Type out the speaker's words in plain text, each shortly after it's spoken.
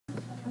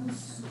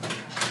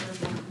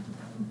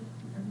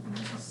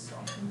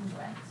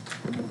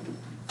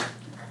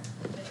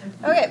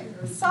Okay,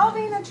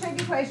 solving a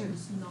trig equation.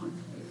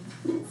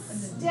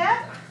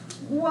 Step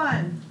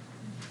 1.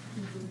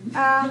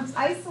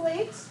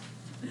 Isolate.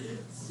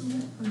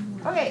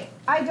 Okay,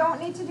 I don't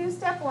need to do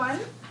step 1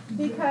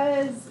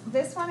 because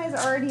this one is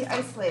already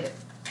isolated.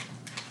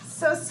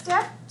 So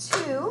step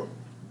 2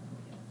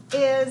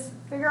 is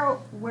figure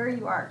out where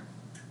you are.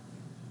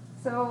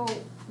 So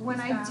when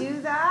I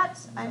do that,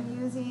 I'm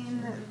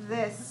using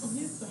this.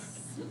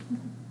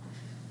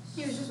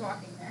 He was just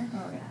walking there.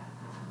 Okay.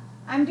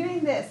 I'm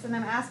doing this and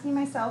I'm asking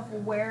myself,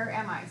 where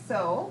am I?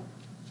 So,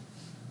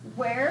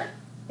 where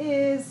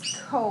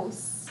is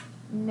cos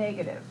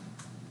negative?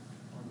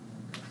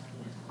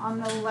 On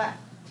the left.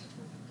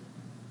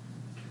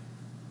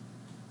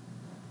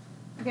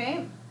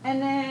 Okay,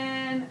 and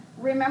then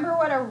remember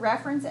what a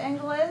reference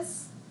angle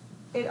is?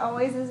 It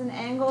always is an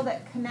angle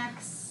that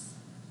connects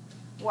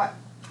what?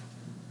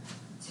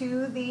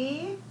 To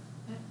the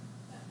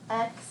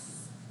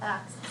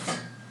x-axis.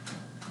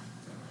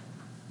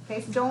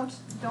 Okay, so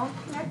don't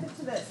connect it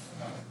to this.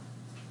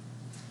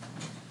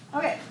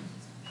 Okay.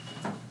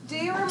 Do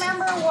you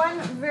remember one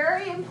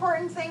very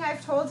important thing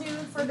I've told you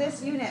for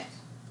this unit?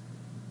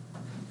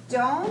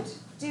 Don't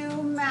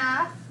do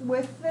math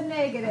with the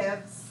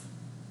negatives.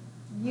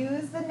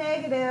 Use the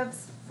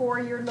negatives for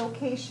your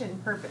location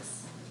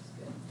purpose.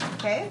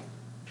 Okay?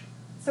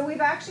 So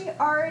we've actually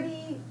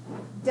already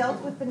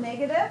dealt with the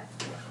negative.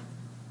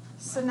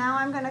 So now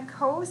I'm going to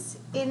cos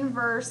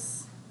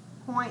inverse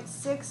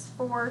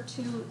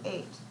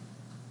 0.6428.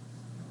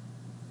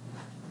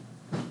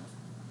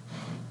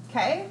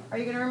 Okay? Are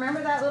you going to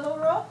remember that little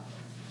rule?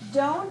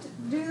 Don't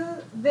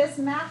do this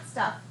math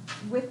stuff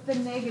with the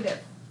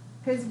negative.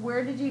 Because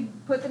where did you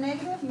put the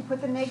negative? You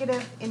put the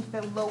negative into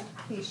the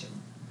location.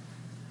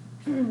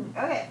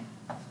 Okay.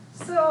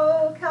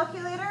 So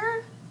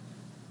calculator,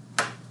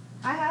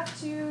 I'm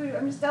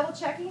just double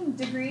checking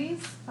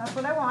degrees. That's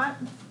what I want.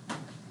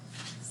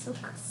 So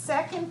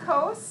second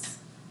cos,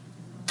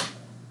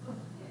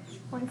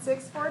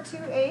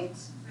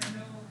 0.6428.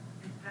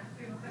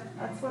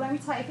 That's what I'm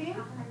typing.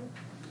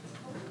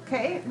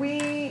 Okay,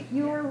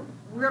 you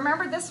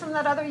remember this from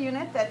that other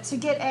unit, that to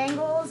get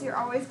angles, you're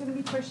always going to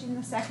be pushing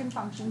the second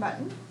function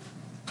button.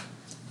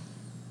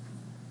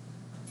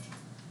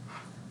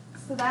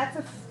 So that's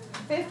a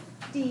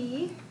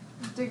 50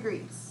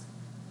 degrees.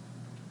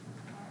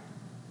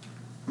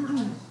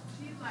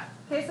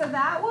 Okay, so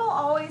that will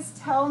always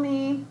tell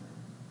me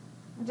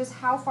just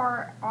how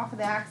far off of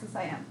the axis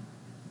I am.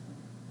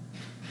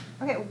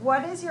 Okay,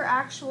 what is your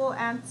actual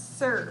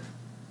answer?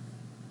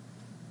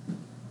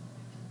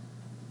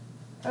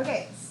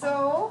 Okay,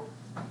 so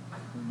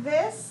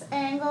this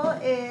angle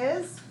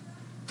is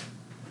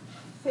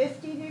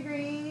 50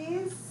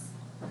 degrees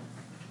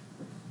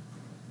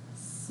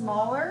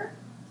smaller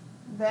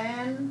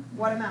than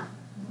what amount?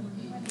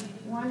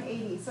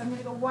 180. So I'm going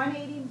to go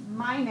 180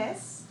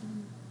 minus.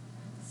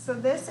 So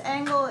this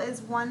angle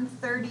is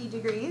 130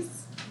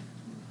 degrees.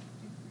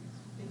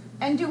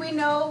 And do we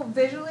know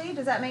visually,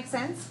 does that make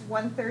sense?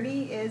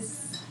 130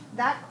 is,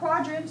 that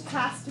quadrant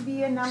has to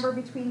be a number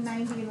between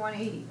 90 and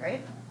 180,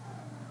 right?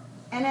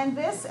 And then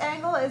this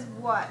angle is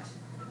what?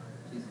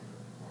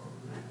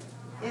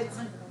 It's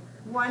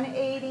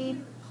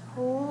 180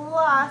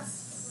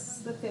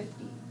 plus the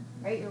 50,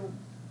 right? You're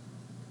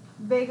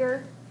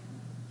bigger,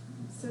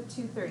 so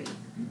 230.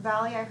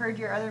 Valley, I heard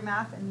your other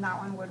math, and that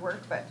one would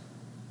work, but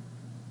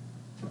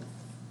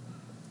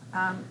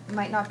it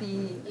might not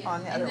be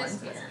on the other ones.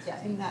 But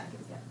yeah, in that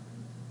case,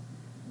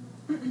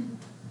 yeah.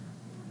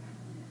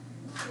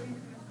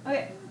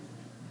 Okay.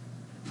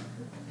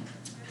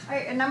 All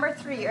right, and number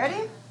 3, you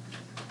ready?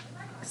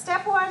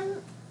 Step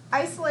 1,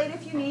 isolate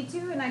if you need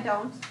to, and I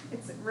don't.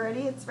 It's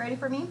ready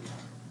for me.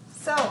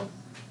 So,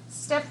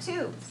 step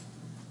 2,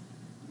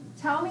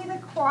 tell me the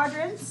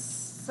quadrants.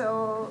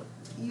 So,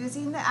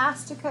 using the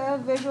Astica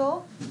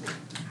visual,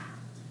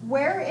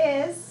 where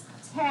is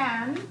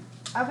tan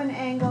of an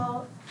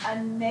angle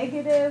a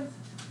negative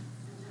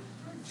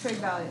trig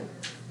value?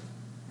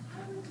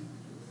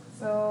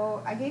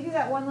 So, I gave you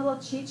that one little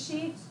cheat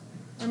sheet.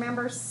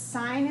 Remember,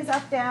 sine is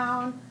up,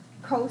 down.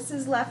 Cos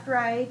is left,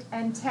 right,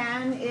 and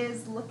tan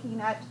is looking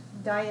at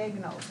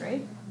diagonals,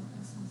 right?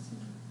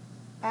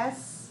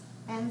 S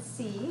and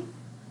C.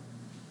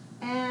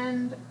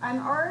 And I'm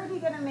already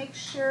going to make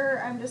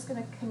sure I'm just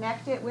going to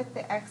connect it with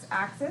the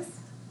x-axis.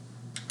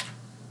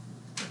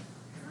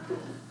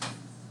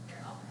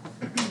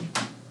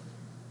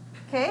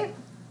 Okay,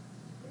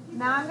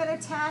 now I'm going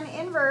to tan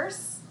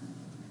inverse.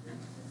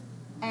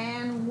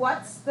 And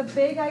what's the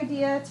big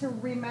idea to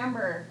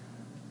remember?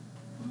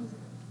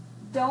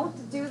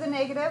 Don't do the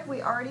negative.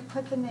 We already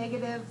put the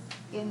negative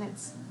in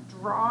its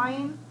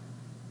drawing.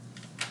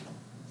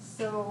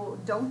 So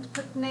don't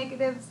put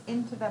negatives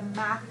into the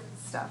math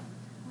stuff.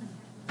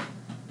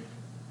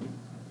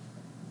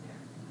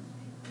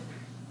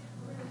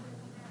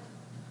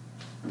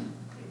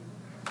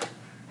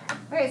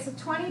 Okay, so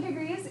 20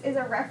 degrees is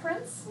a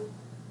reference.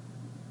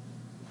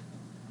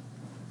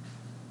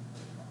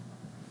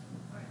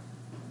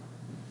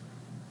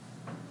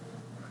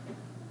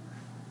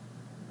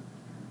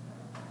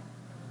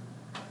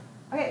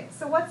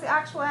 what's the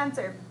actual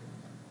answer?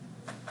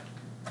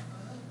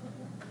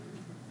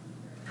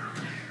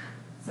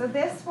 So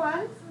this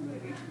one,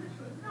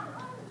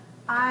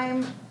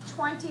 I'm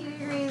 20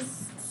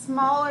 degrees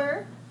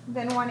smaller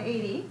than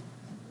 180.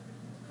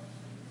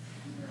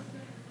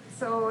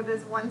 So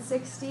does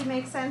 160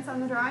 make sense on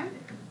the drawing?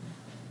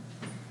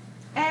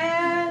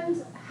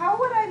 And how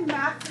would I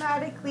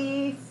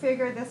mathematically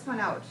figure this one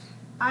out?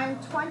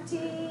 I'm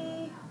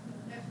 20,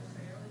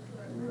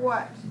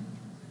 what?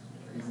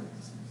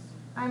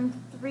 I'm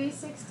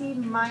 360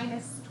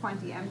 minus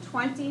 20. I'm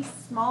 20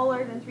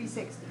 smaller than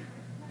 360.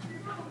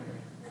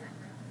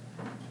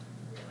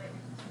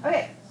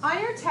 Okay,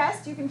 on your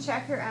test, you can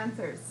check your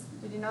answers.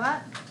 Did you know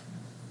that?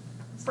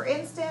 For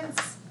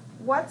instance,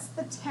 what's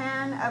the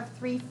tan of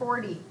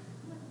 340?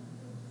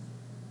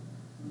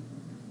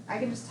 I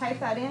can just type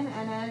that in,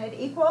 and then it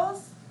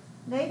equals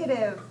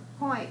negative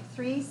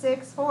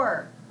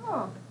 0.364.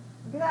 Oh,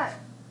 look at that.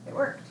 It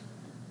worked.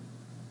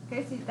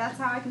 Okay, see, that's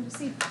how I can just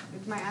see.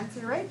 Is my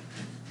answer right?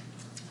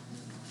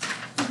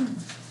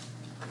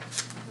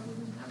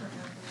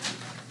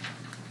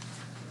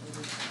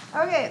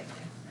 Okay,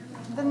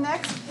 the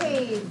next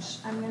page,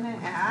 I'm going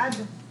to add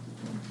some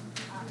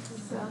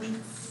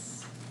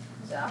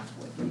stuff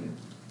with you.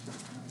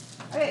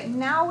 Okay,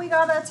 now we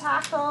got to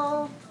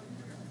tackle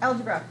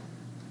algebra.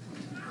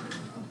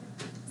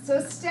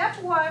 So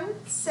step 1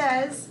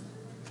 says,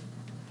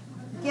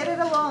 get it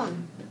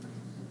alone.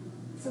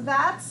 So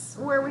that's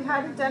where we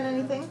hadn't done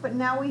anything, but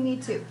now we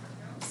need to.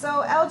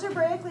 So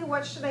algebraically,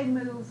 what should I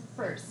move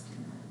first?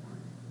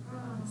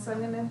 So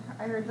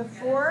I heard the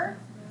 4,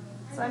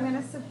 so I'm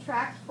going to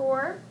subtract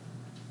 4.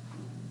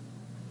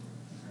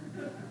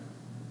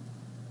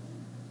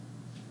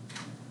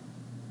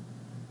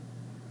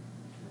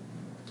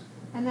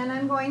 And then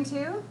I'm going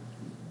to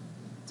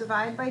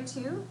divide by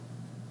 2.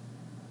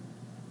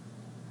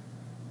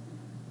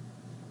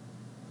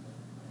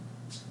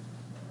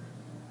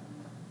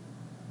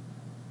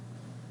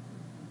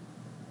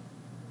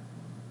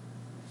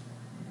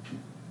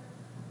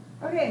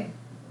 Okay,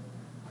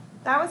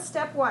 that was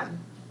step 1.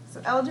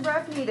 So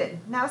algebra if needed.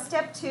 Now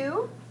step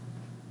 2,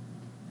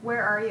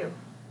 where are you?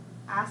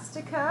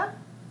 Astica,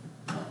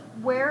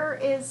 where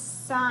is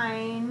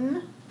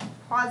sign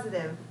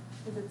positive?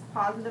 Because it's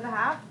positive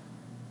 1/2.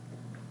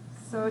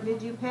 So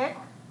did you pick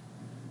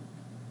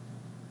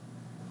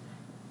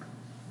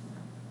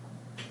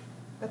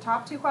the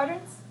top 2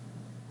 quadrants?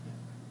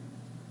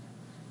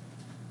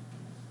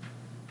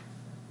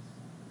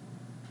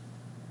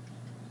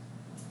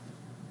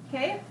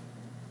 Okay.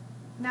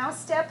 Now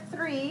step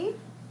 3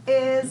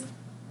 is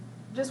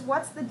just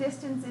what's the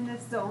distance in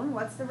this zone?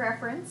 What's the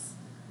reference?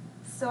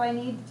 So I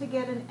need to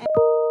get an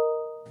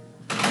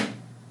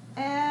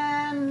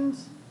and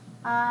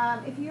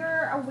if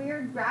you're a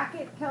weird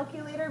bracket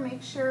calculator,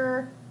 make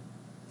sure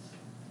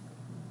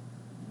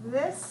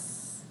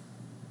this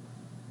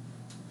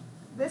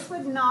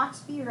would not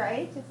be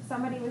right. If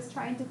somebody was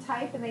trying to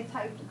type and they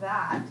typed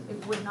that,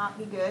 it would not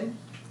be good.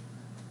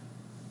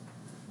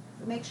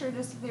 So make sure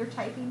just your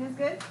typing is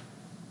good.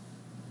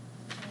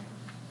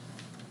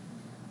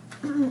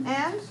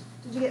 And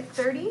did you get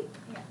 30?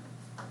 Yeah.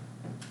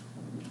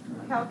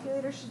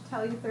 Calculator should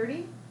tell you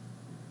 30.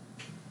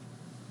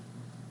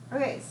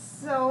 Okay,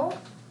 so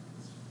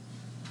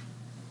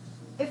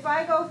if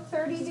I go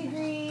 30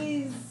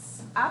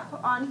 degrees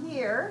up on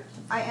here,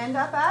 I end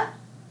up at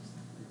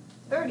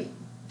 30.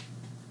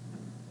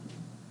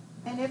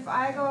 And if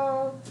I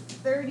go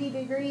 30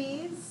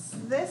 degrees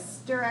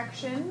this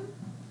direction,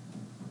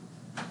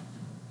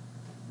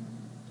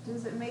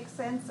 does it make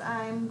sense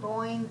I'm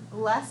going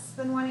less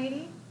than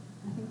 180?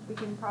 I think we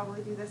can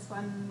probably do this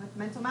one with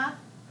mental math.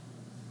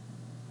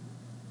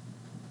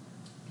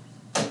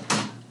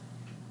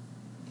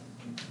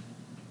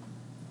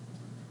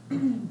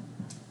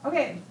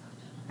 Okay,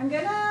 I'm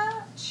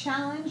gonna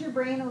challenge your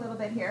brain a little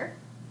bit here,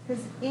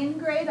 because in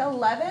grade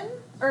 11,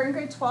 or in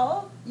grade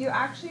 12, you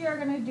actually are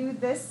gonna do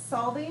this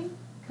solving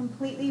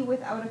completely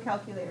without a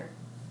calculator.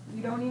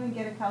 You don't even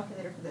get a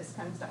calculator for this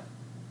kind of stuff.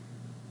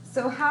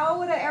 So how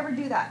would I ever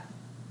do that?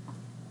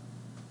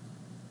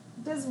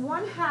 Does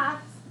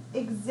 1/2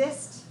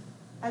 exist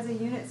as a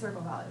unit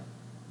circle value?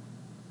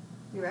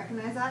 You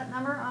recognize that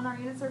number on our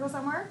unit circle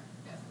somewhere?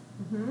 Yes.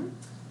 Mm-hmm.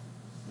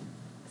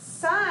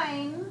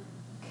 Sine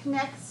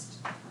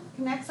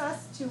connects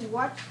us to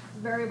what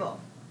variable?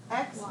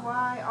 X,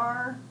 Y,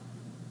 R,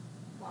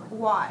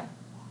 Y.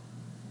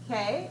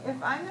 Okay,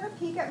 if I'm going to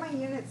peek at my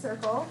unit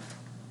circle,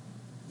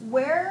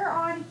 where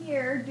on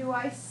here do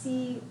I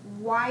see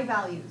Y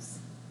values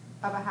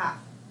of 1/2?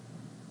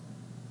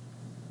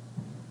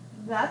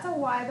 That's a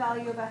Y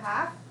value of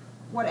 1/2.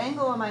 What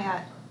angle am I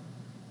at?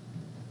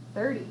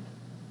 30.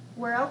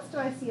 Where else do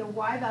I see a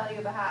Y value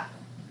of 1/2?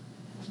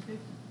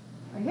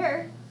 Right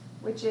here,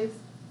 which is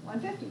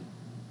 150.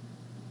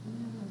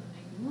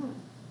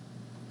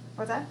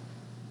 What's that?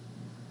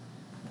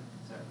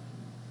 Sorry.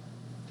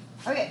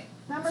 Okay,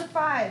 number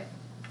 5.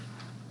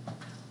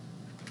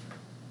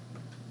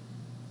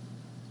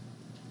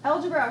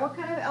 Algebra. What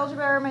kind of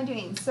algebra am I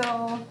doing?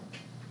 So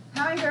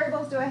How many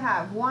variables do I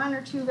have? 1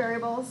 or 2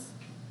 variables?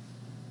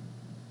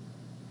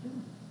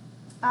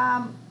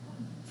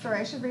 Sorry,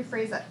 I should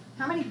rephrase that.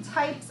 How many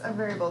types of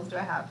variables do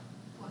I have?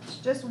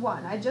 Just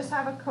one. I just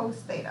have a cos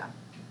theta.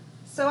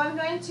 So I'm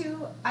going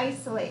to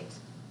isolate.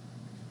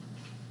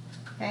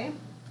 Okay?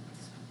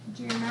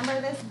 Do you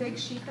remember this big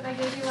sheet that I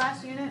gave you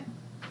last unit?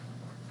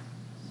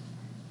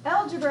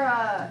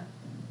 Algebra.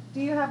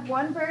 Do you have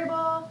 1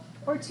 variable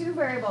or 2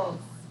 variables?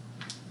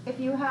 If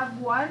you have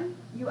 1,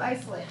 you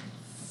isolate.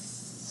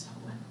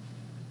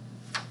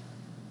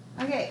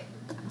 Okay,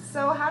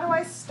 so how do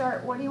I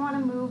start? What do you want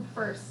to move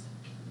first?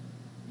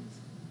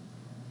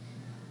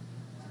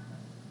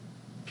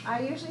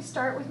 I usually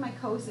start with my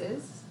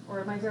coses,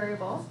 or my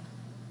variable.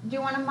 Do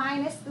you want to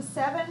minus the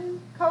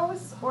 7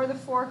 cos or the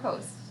 4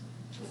 cos?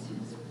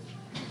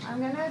 I'm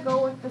going to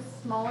go with the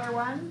smaller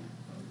one.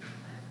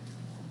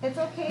 It's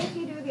okay if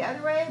you do the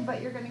other way,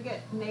 but you're going to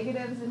get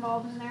negatives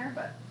involved in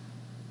there.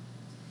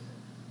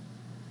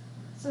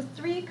 So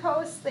 3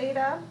 cos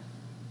theta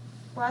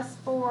plus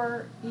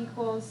 4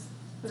 equals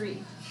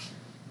 3.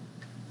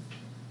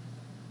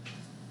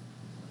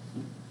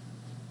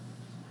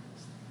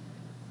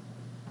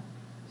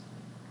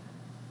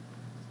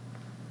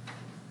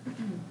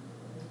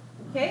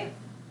 Okay,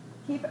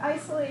 keep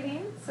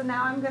isolating. So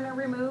now I'm going to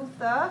remove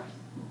the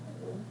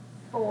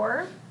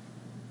 4.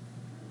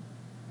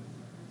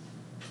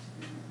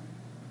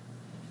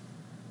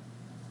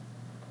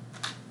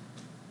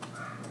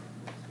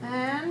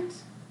 And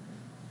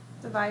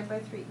divide by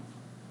 3.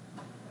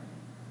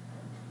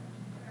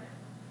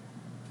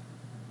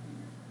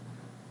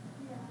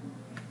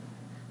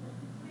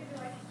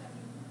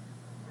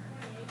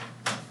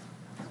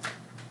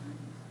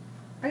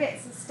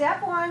 Okay, so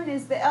step 1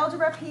 is the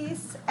algebra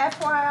piece.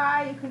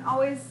 FYI, you can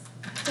always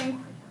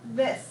think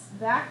this,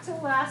 back to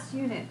last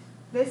unit.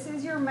 This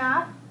is your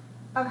map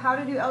of how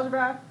to do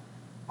algebra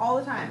all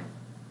the time.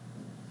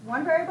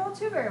 1 variable,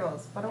 2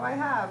 variables. What do I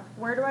have?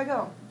 Where do I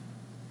go?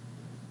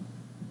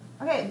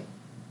 Okay,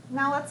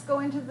 now let's go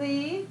into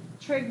the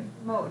trig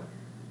mode.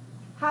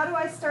 How do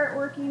I start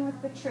working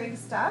with the trig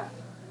stuff?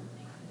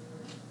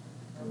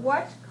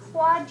 What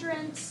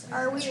quadrant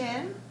are we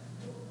in?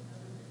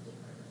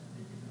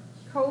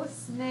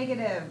 Cos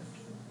negative.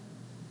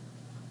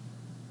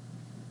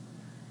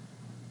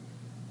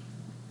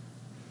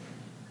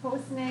 Cos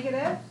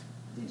negative.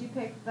 Did you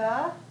pick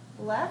the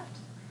left?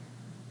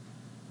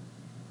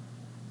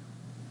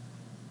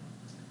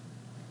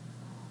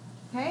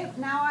 Okay,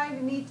 now I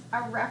need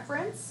a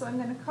reference, so I'm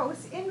going to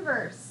cos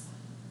inverse.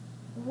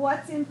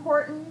 What's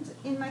important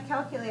in my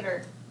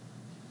calculator?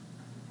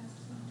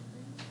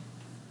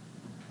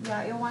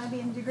 Yeah, you'll want to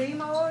be in degree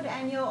mode,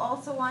 and you'll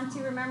also want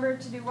to remember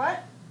to do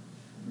what?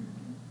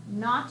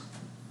 Not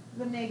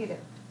the negative.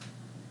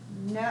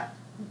 No,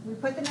 we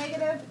put the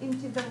negative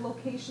into the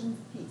locations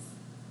piece.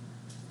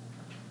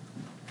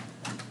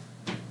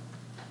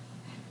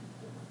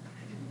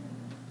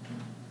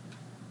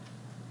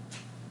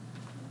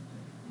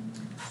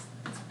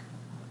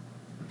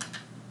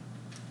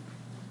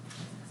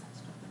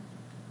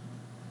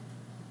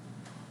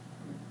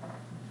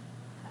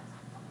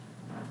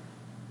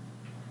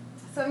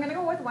 So I'm going to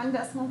go with 1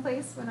 decimal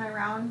place when I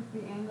round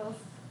the angles.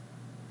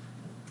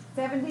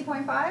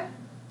 70.5?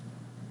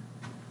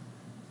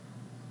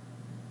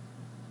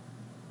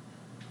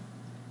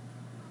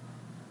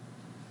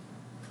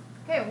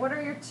 Okay, what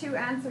are your 2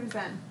 answers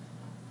then?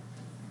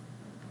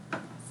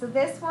 So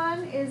this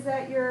one is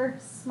that you're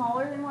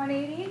smaller than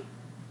 180,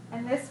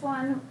 and this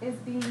one is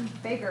being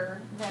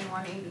bigger than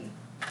 180.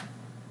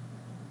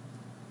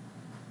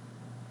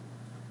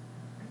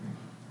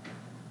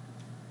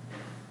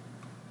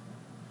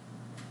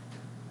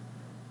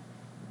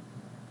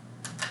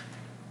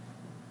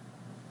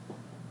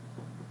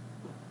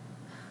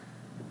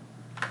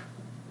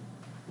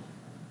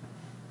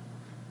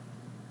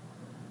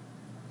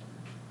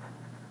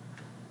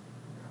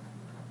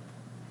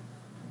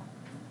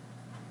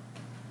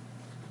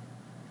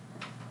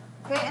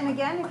 Okay, and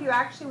again, if you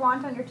actually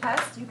want on your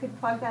test, you could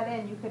plug that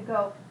in. You could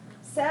go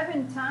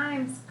 7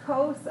 times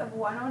cos of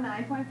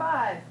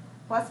 109.5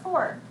 plus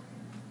 4.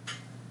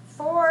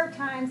 4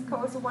 times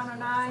cos of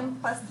 109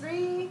 plus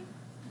 3,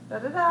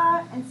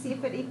 and see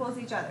if it equals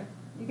each other.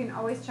 You can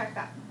always check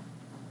that.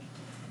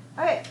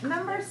 Okay,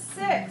 number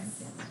 6.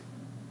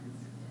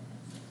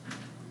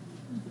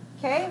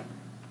 Okay.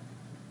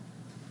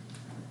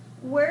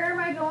 Where am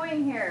I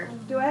going here?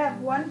 Do I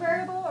have 1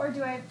 variable or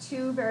do I have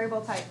 2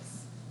 variable types?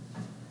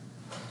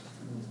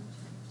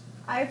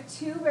 I have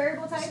 2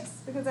 variable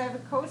types because I have a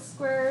cos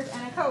squared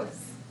and a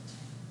cos.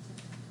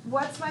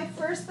 What's my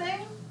first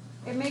thing?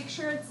 It makes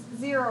sure it's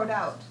zeroed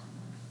out.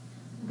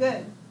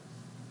 Good.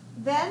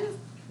 Then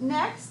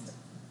next,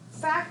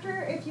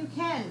 factor if you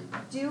can.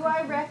 Do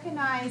I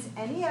recognize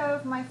any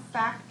of my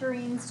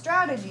factoring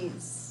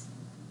strategies?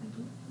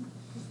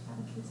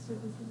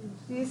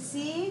 Do you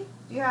see?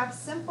 Do you have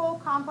simple,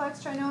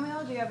 complex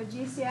trinomial? Do you have a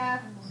GCF?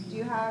 Do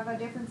you have a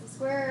difference of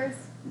squares?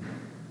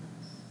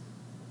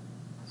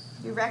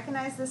 Do you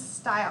recognize this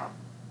style?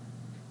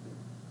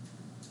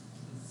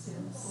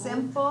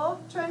 Simple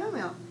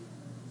trinomial.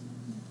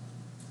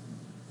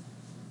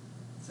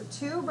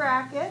 two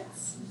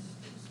brackets.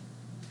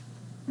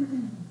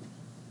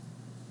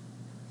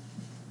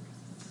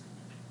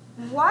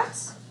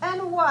 What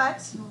and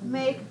what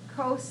make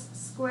cos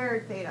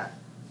squared theta?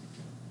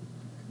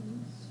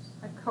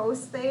 A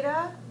cos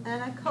theta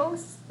and a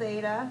cos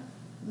theta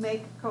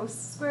make cos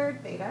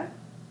squared theta.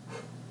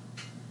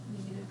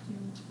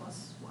 -2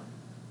 plus 1.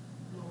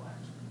 No,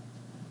 actually.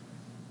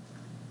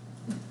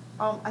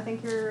 Oh, I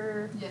think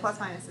your Yes. plus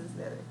minus is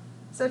the other.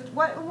 So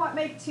what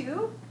make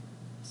 2?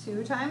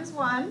 2 times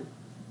 1.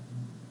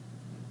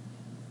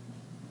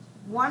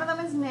 One of them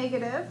is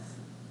negative.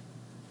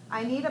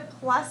 I need a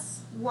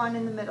plus 1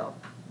 in the middle.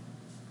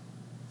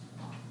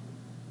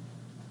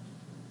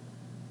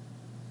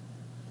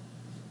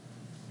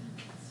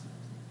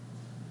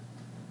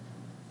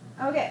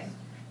 Okay,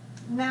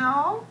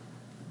 now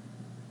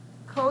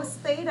cos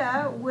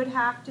theta would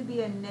have to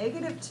be a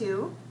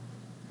 -2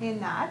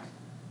 in that.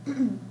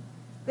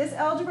 This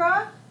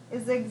algebra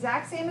is the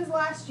exact same as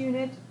last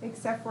unit,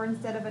 except for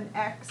instead of an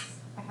x,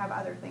 I have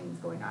other things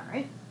going on,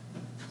 right?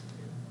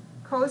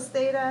 Cos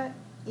theta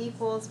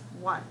equals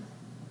 1.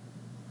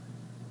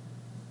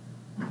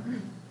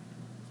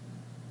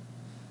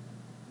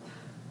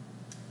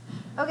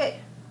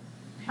 Okay,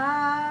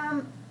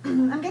 I'm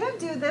going to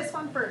do this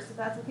one first, if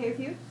that's okay with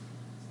you.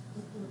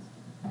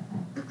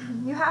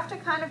 You have to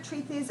kind of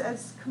treat these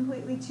as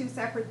completely two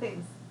separate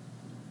things.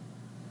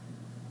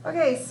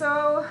 Okay,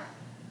 so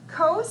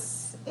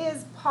cos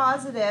is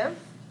positive.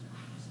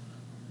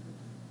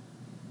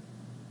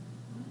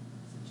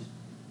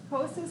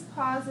 Cos is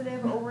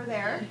positive over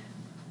there.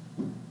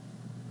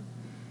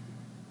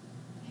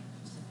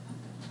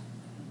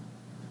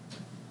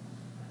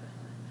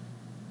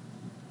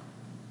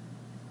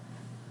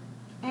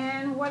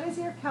 And what does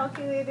your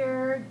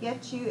calculator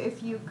get you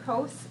if you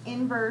cos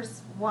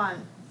inverse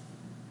 1?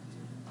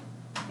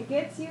 It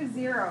gets you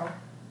 0.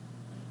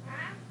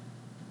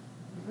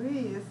 Ooh,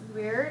 this is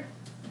weird.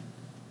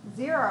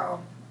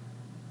 0.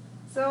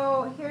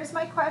 So here's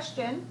my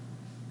question.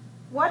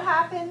 What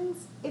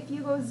happens if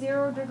you go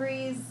 0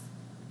 degrees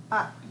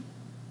up?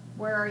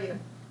 Where are you?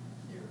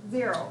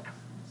 0.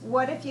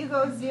 What if you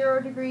go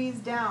 0 degrees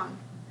down?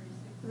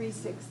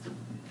 360.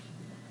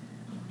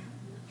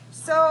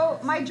 So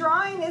my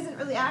drawing isn't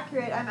really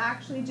accurate. I'm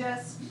actually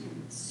just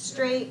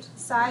straight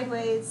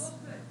sideways.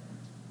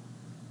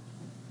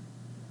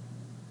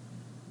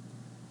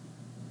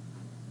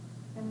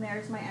 And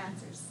there's my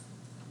answers.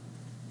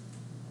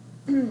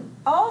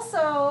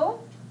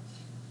 Also,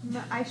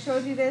 I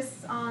showed you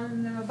this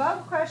on the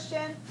above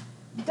question.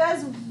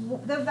 Does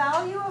the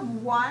value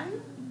of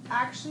 1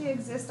 actually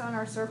exist on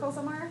our circle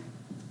somewhere?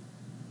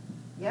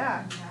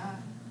 Yeah.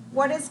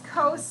 What is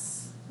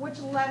cos? Which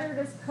letter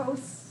does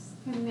cos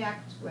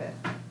connect with?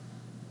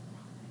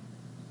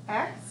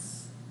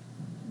 X?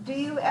 Do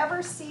you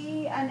ever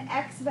see an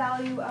x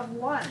value of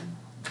 1?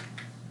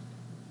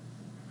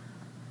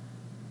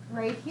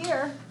 Right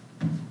here.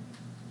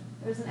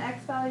 There's an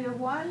x value of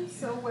 1,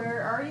 so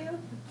where are you?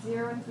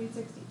 0 and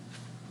 360.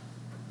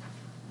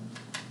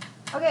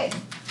 Okay.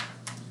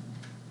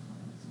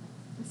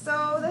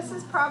 So this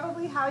is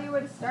probably how you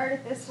would start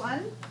at this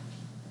one.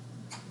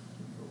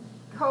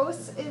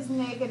 Cos is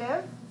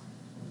negative.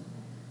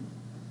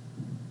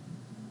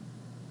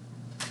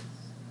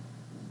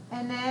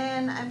 And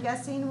then I'm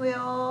guessing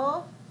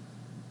we'll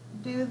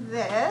do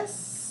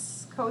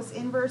this. Cos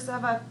inverse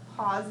of a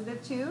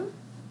positive 2.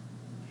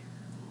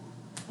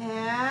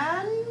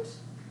 And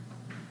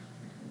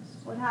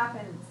what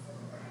happens?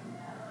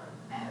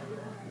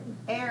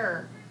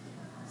 Error.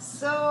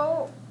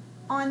 So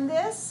on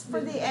this,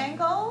 for the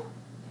angle,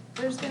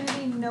 there's going to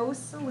be no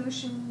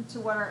solution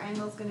to what our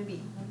angle is going to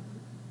be.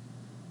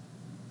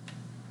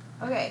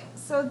 Okay,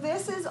 so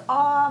this is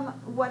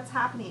what's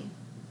happening.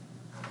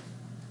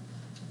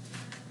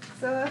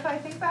 So if I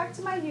think back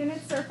to my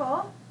unit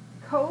circle,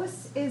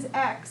 cos is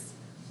x.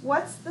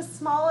 What's the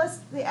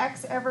smallest the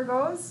x ever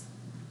goes?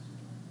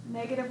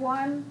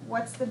 -1.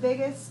 What's the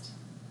biggest?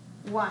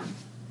 1.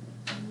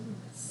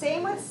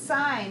 Same with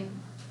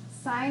sine.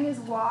 Sine is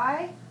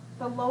y.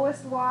 The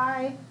lowest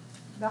y,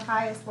 the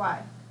highest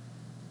y.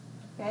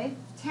 Okay?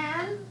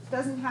 Tan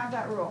doesn't have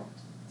that rule.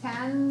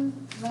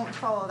 Tan won't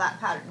follow that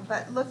pattern.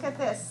 But look at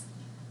this.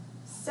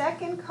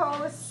 Second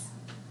cos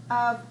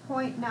of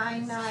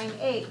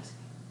 0.998.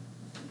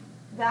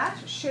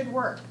 That should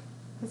work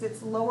because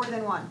it's lower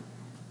than 1.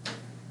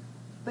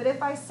 But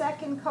if I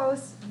second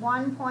cos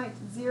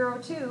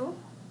 1.02,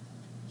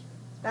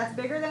 that's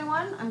bigger than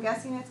 1, I'm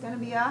guessing it's going to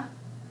be a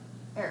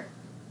error.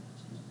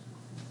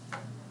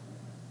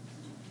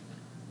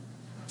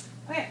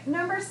 Okay,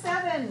 number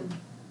 7.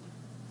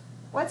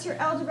 What's your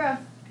algebra?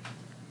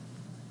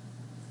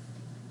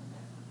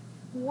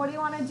 What do you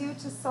want to do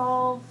to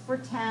solve for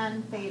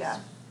tan theta?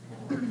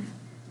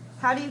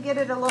 How do you get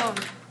it alone?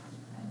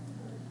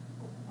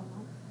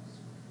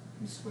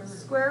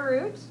 Square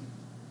root.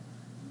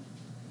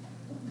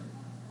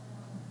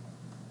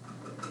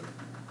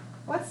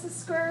 What's the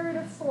square root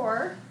of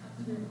 4?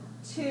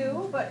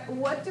 2. But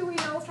what do we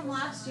know from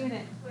last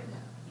unit?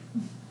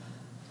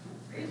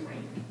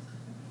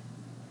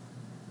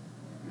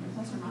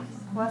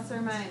 plus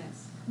or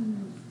minus.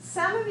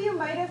 Some of you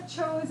might have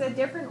chose a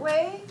different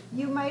way.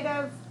 You might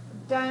have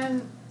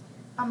done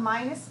a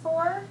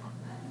 -4.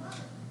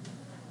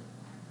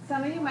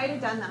 Some of you might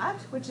have done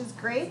that, which is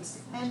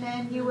great. And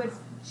then you would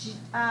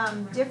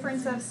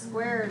difference of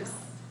squares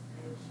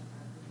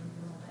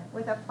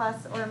with a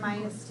plus or a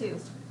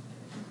 -2.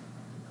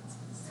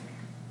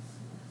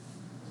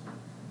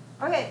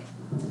 Okay,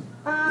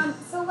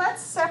 so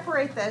let's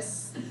separate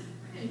this.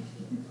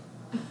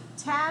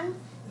 Tan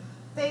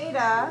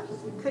theta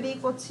could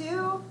equal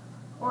 2,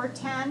 or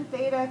tan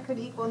theta could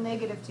equal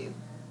 -2.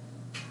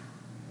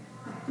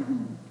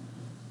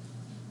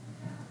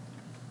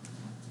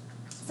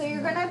 So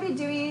you're going to be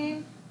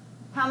doing,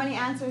 how many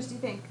answers do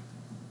you think?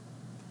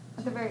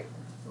 At the very,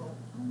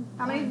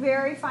 how many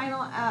very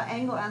final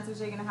angle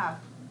answers are you going to have?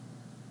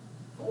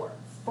 4.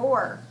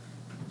 4.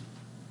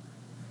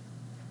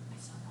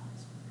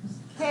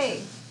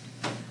 Okay,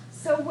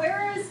 so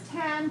where is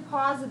tan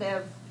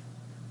positive?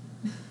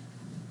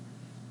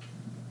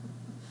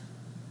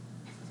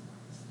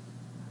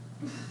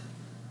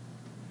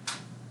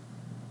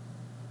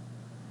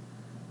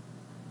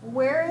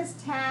 Where is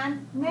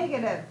tan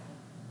negative?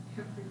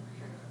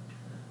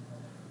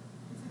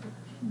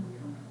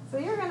 So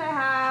you're going to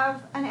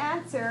have an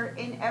answer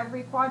in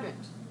every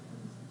quadrant.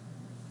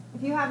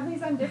 If you have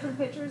these on different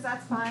pictures,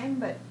 that's fine,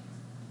 but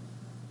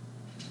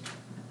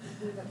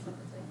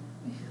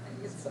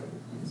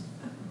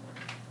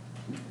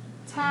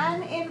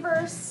tan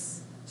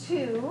inverse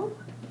 2,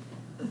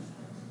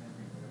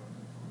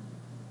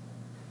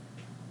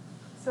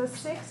 so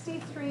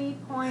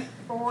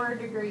 63.4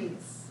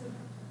 degrees.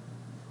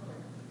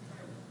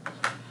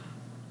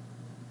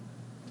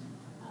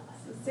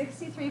 So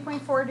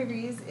 63.4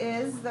 degrees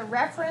is the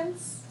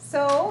reference.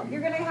 So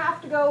you're going to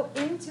have to go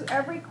into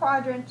every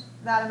quadrant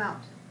that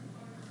amount.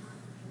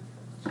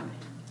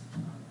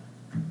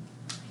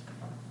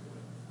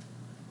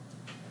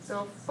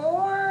 So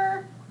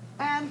 4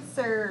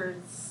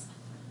 answers.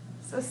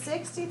 So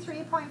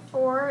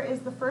 63.4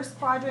 is the first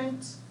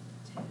quadrant.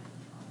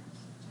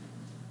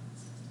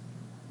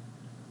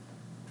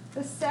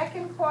 The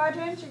second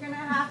quadrant, you're going to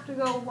have to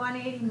go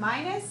 180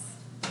 minus,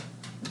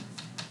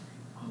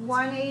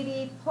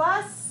 180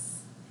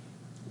 plus,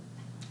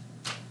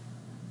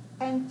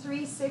 and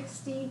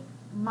 360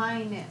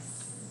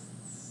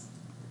 minus.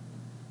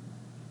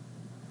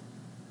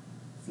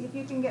 See if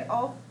you can get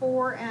all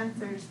 4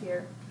 answers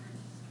here.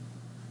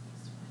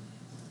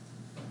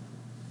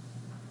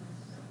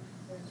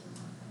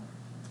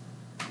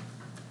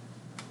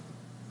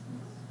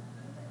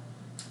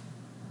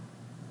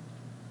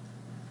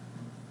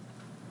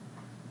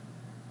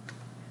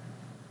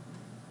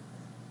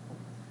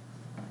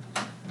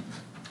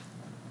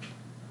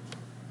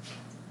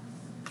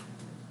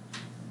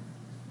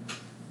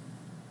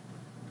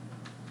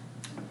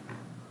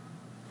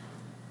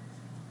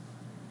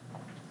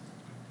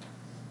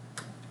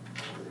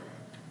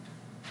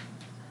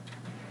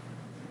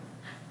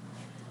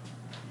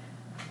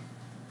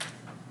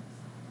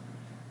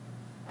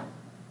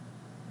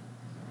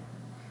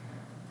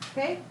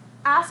 Okay,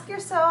 ask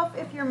yourself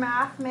if your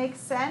math makes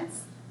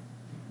sense.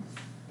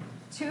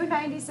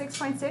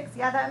 296.6,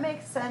 yeah, that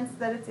makes sense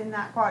that it's in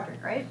that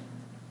quadrant, right?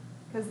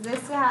 Because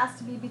this has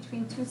to be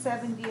between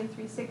 270 and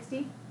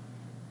 360.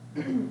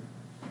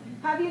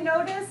 Have you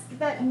noticed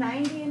that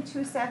 90 and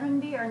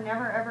 270 are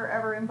never, ever,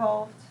 ever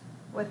involved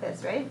with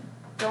this, right?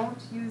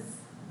 Don't use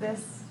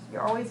this.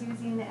 You're always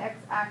using the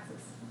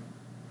x-axis.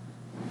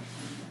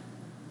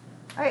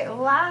 All right,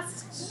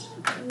 last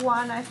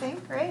one, I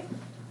think, right?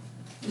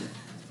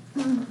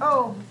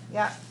 Oh,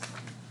 yeah.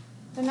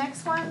 The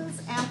next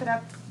one's amp it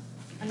up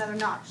another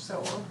notch,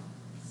 so we'll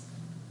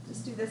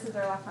just do this as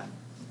our last one.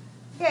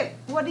 Okay,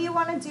 what do you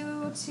want to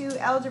do to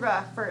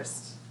algebra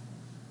first?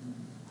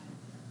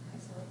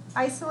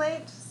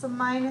 Isolate, so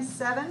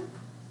 -7.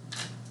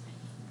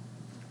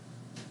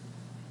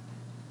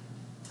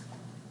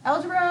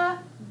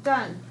 Algebra,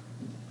 done.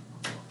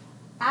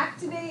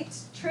 Activate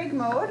trig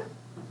mode.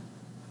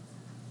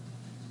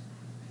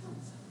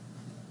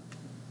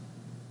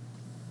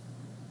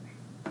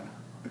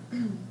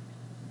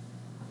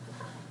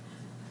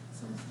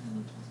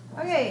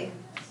 Okay,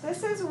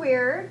 this is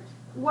weird.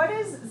 What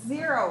is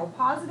 0,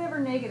 positive or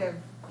negative?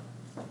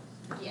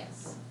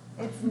 Yes.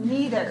 It's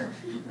neither.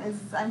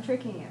 I'm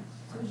tricking you.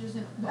 So it's just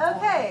an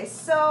Okay,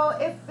 so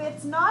if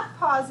it's not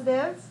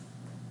positive,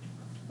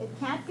 it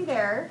can't be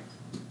there.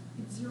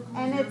 It's 0,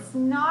 And it's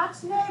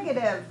not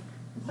negative,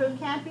 so it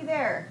can't be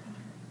there.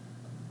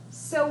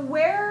 So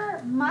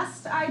where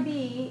must I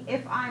be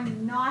if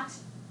I'm not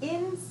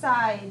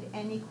inside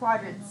any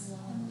quadrants?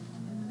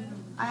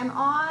 I'm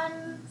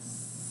on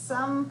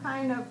some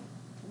kind of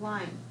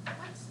line.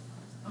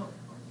 Oh.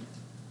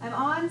 I'm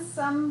on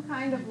some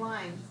kind of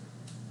line.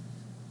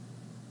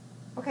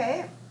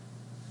 Okay?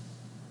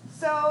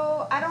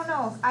 So, I don't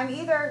know. I'm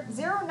either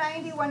 0,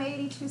 90,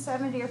 180,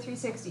 270, or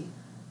 360.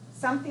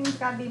 Something's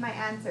got to be my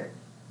answer.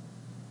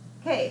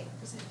 Okay.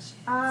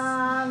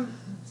 I'm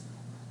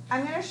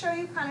going to show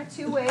you kind of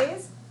 2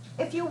 ways.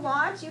 If you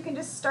want, you can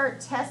just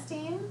start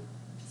testing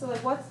So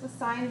like, what's the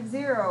sine of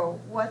 0?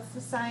 What's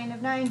the sine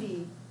of 90?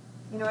 You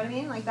know what I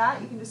mean? Like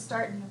that, you can just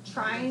start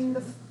trying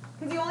the,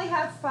 because you only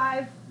have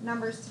 5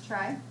 numbers to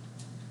try.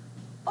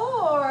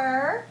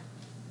 Or,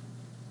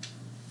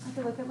 I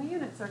could look at my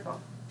unit circle.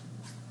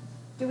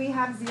 Do we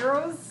have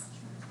zeros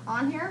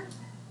on here?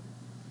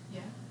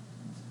 Yeah.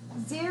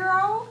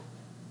 0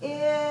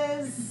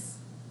 is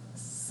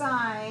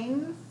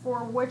sign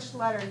for which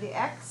letter? The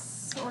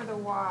X or the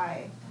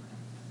Y?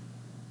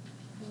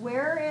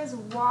 Where is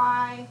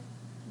Y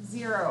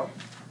 0?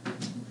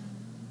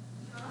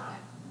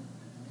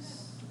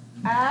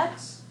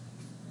 At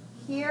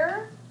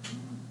here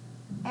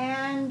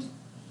and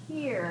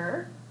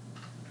here.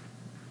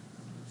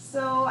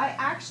 So I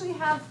actually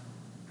have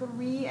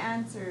 3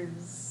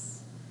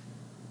 answers.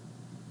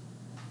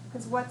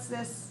 Because what's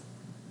this?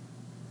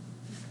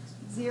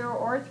 0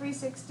 or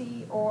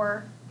 360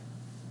 or,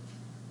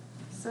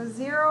 so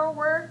 0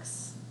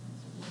 works,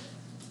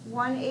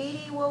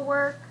 180 will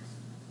work,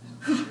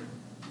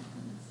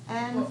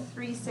 and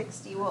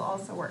 360 will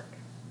also work.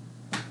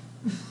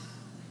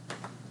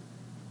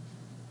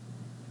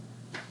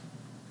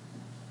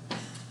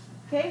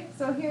 Okay,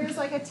 so here's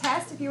like a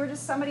test. If you were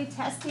just somebody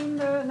testing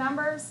the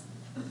numbers,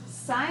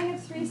 sine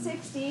of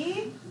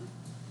 360,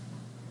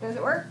 does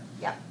it work?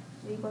 Yep,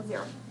 it equals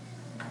 0.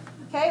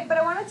 Okay, but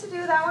I wanted to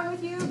do that one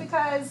with you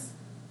because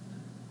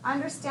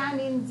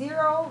understanding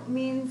 0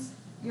 means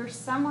you're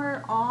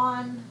somewhere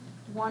on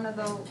one of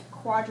the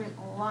quadrant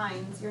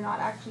lines. You're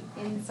not actually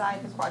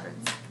inside the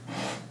quadrants.